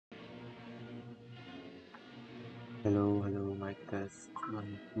Hello, hello, mic test.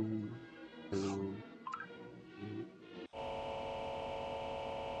 One, two. Hello.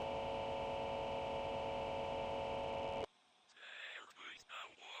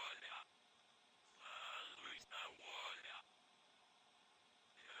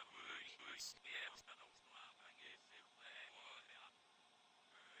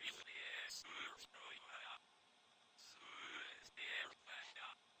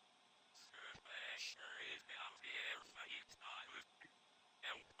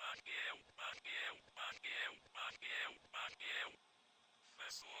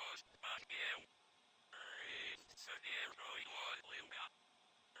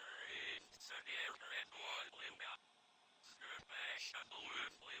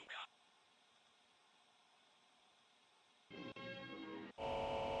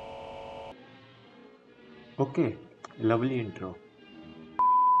 Okay, lovely intro.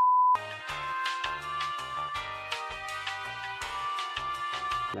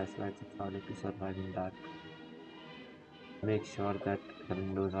 Flashlights are starting to survive in dark. Make sure that the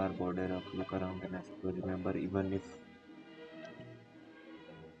windows are boarded up. Look around and explore.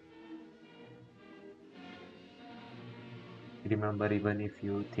 Remember, even if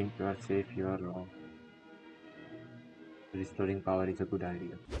you think you are safe, you are wrong. Restoring power is a good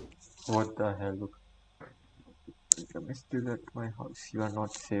idea. What the hell? Look, I'm still at my house. You are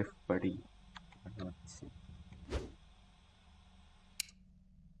not safe, buddy. You are not safe.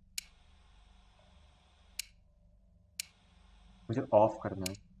 मुझे of करना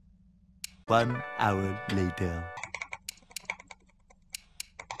है. 1 hour later.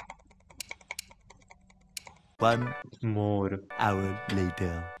 1 More. hour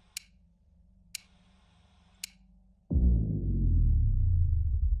later.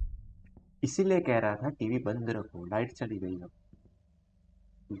 इसीलिए कह रहा था TV बंद रखो. Light चली गई अब.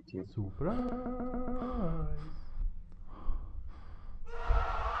 Surprise!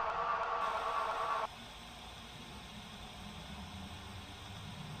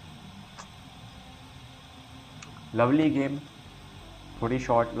 Lovely game. थोड़ी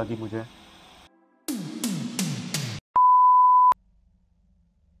शॉर्ट लगी मुझे.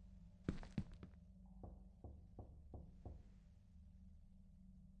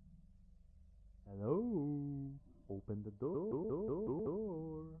 Hello. Open the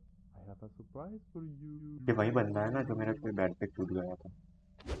door. I have a surprise for you. ये वही बंदा है ना जो मेरे पे बेड पे टूट गया था.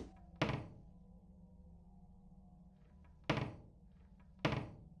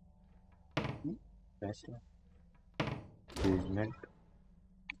 बेसमेंट.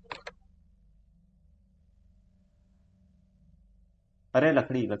 अरे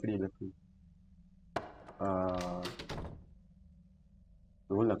लकड़ी लकड़ी लकड़ी.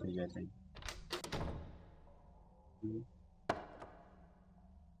 दो लकड़ी है सही.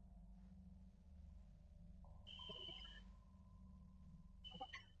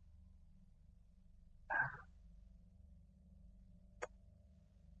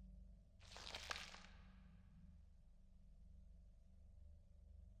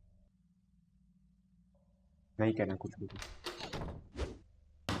 नहीं कहना कुछ भी.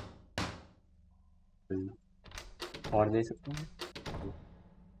 और दे सकता हूँ.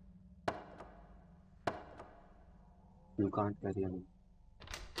 You can't carry on.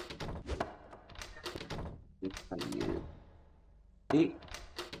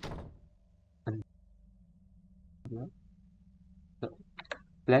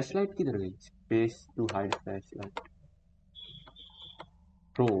 Flashlight किधर गई? Space to hide flashlight.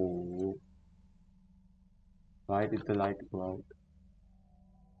 Bro, why did the light go out?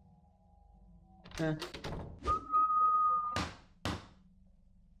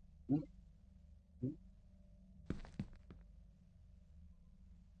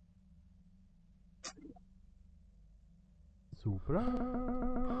 Surprise!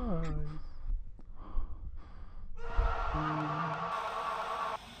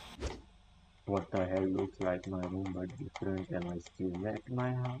 What the hell looks like my room but different? Am I still at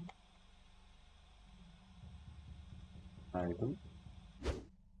my house? I do.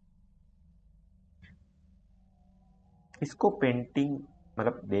 इसको painting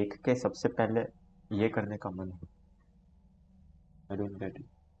मतलब देख के सबसे पहले ये करने का मन है. I don't get it.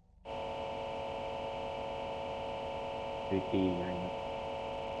 Pretty, I know.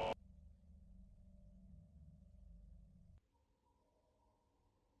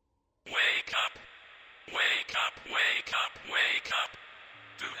 Wake up! Wake up! Wake up! Wake up!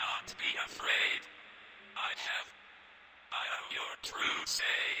 Do not be afraid. I am your true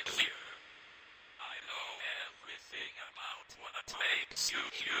savior. I know everything about what makes you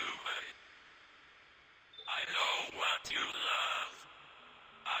human. I know what you love.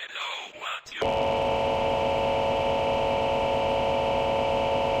 I know what you...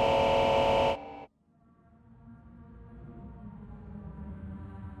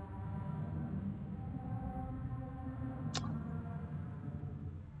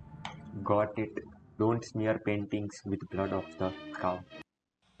 Got it. Don't smear paintings with blood of the cow.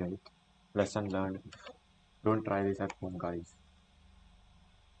 Right? Lesson learned. Don't try this at home, guys.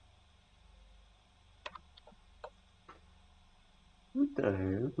 What the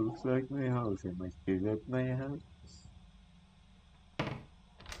hell? Looks like my house. Am I still at my house?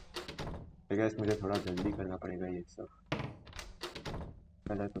 I guess मुझे थोड़ा जल्दी करना पड़ेगा ये सब.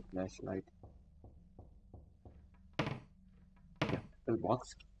 पहले तो flashlight. Yeah, the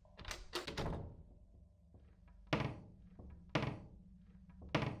box.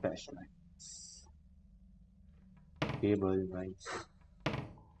 Flashlights. Cable, nice.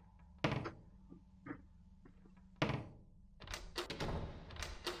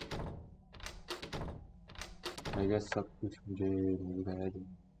 I guess सब कुछ मुझे मिल गया है.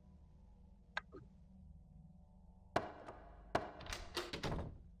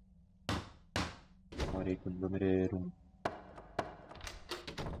 और एक विंडो मेरे रूम.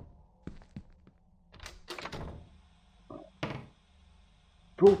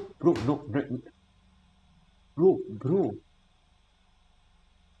 Bro, no, bro.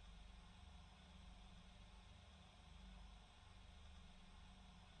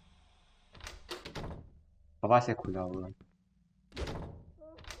 हवा से खुला होगा.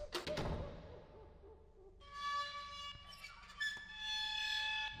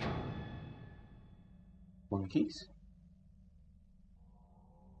 Monkeys?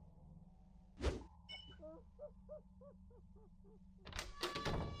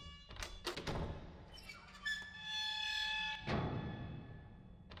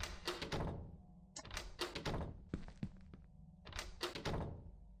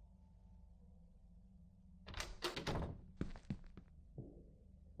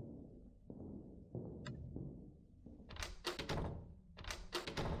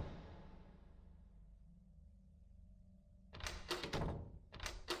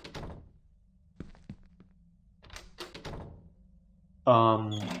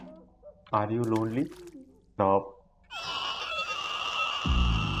 Are you lonely? Stop.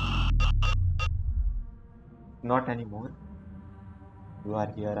 Not anymore. You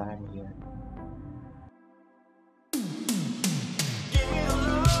are here, I am here.